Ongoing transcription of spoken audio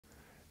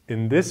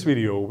In this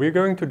video, we're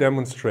going to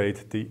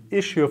demonstrate the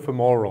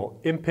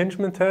ischiofemoral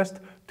impingement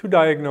test to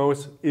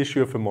diagnose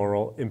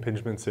ischiofemoral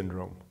impingement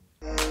syndrome.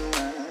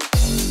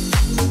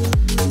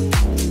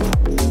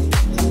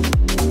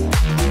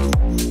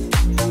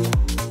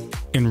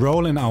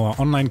 Enroll in our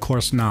online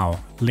course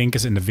now. Link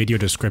is in the video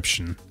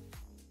description.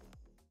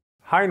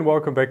 Hi and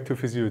welcome back to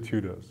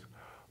Physiotutors.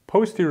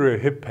 Posterior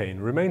hip pain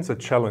remains a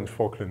challenge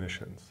for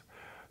clinicians.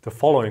 The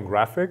following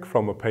graphic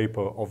from a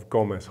paper of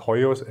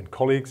Gomez-Hoyos and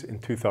colleagues in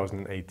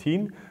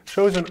 2018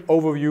 shows an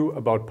overview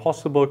about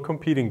possible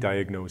competing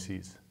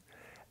diagnoses.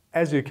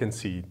 As you can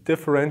see,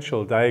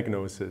 differential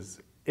diagnosis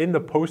in the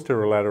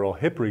posterolateral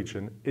hip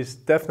region is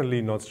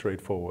definitely not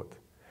straightforward.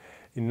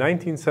 In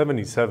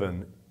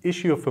 1977,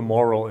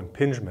 ischiofemoral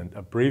impingement,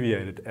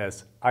 abbreviated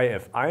as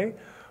IFI,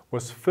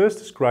 was first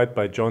described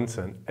by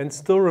Johnson and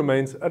still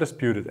remains a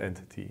disputed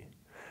entity.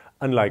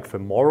 Unlike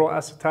femoral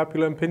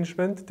acetabular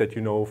impingement that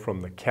you know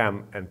from the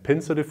cam and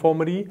pincer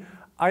deformity,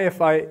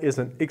 IFI is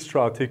an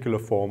extra-articular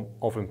form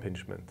of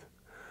impingement.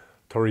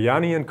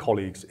 Toriani and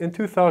colleagues in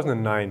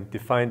 2009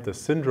 defined the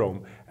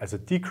syndrome as a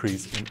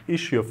decrease in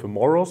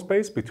ischiofemoral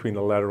space between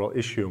the lateral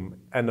ischium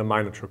and the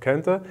minor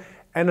trochanter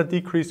and a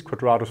decreased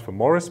quadratus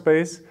femoris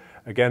space,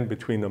 again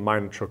between the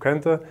minor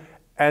trochanter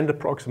and the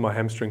proximal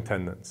hamstring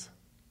tendons.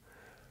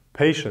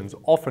 Patients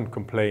often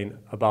complain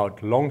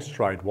about long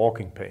stride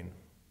walking pain.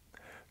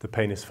 The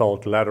pain is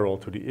felt lateral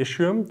to the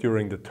ischium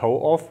during the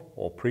toe-off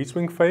or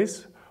pre-swing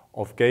phase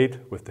of gait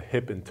with the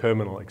hip in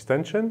terminal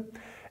extension,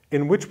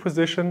 in which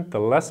position the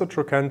lesser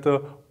trochanter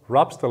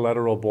rubs the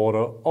lateral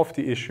border of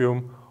the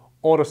ischium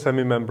or the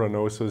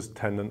semimembranosus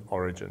tendon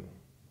origin.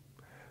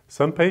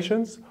 Some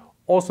patients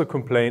also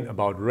complain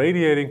about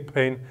radiating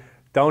pain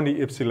down the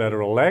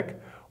ipsilateral leg,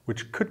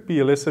 which could be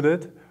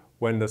elicited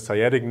when the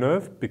sciatic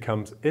nerve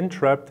becomes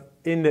entrapped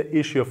in the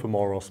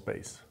ischiofemoral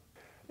space.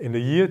 In the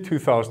year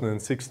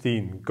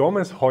 2016,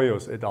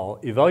 Gomez-Hoyos et al.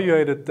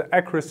 Evaluated the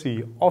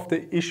accuracy of the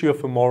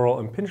ischiofemoral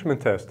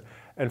impingement test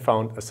and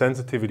found a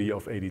sensitivity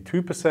of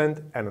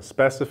 82% and a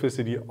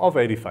specificity of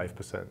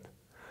 85%.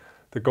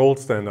 The gold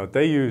standard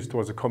they used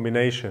was a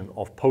combination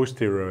of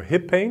posterior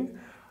hip pain,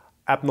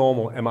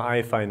 abnormal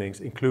MRI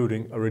findings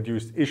including a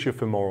reduced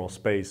ischiofemoral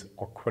space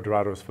or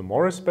quadratus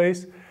femoris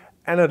space,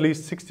 and at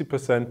least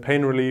 60%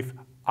 pain relief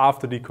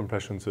after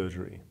decompression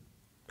surgery.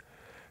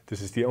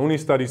 This is the only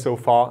study so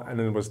far,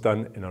 and it was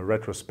done in a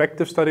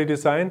retrospective study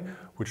design,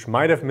 which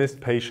might have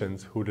missed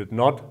patients who did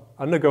not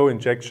undergo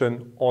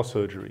injection or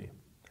surgery.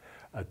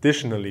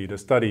 Additionally, the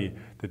study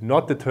did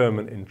not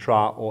determine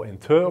intra or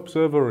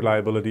inter-observer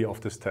reliability of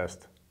this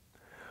test.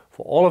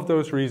 For all of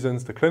those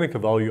reasons, the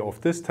clinical value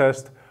of this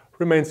test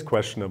remains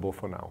questionable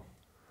for now.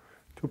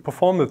 To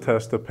perform the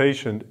test, the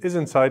patient is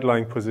in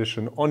side-lying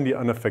position on the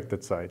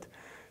unaffected side.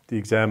 The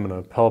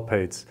examiner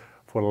palpates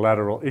for the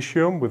lateral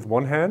ischium with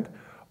one hand,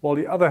 while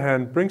the other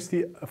hand brings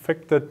the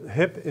affected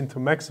hip into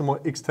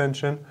maximal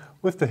extension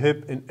with the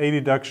hip in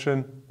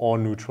adduction or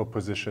neutral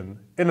position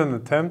in an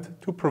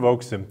attempt to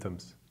provoke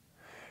symptoms.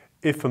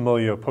 If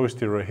familiar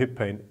posterior hip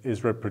pain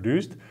is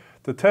reproduced,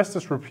 the test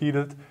is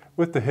repeated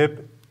with the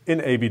hip in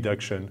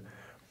abduction,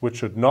 which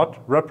should not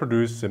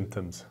reproduce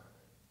symptoms.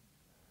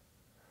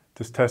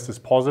 This test is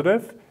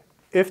positive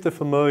if the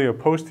familiar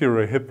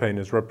posterior hip pain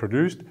is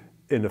reproduced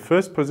in the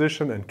first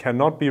position and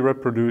cannot be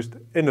reproduced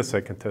in the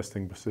second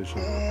testing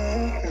position.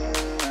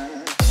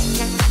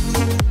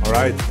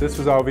 Alright, this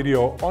was our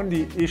video on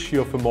the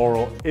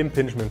ischiofemoral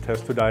impingement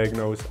test to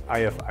diagnose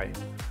IFI.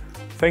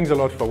 Thanks a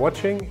lot for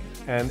watching,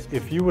 and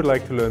if you would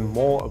like to learn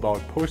more about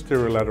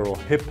posterolateral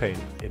hip pain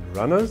in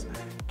runners,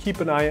 keep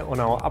an eye on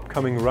our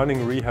upcoming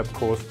running rehab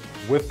course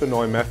with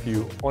Benoit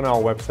Matthew on our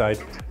website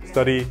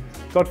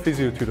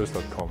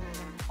study.physiotutors.com.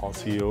 I'll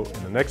see you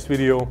in the next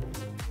video.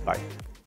 Bye.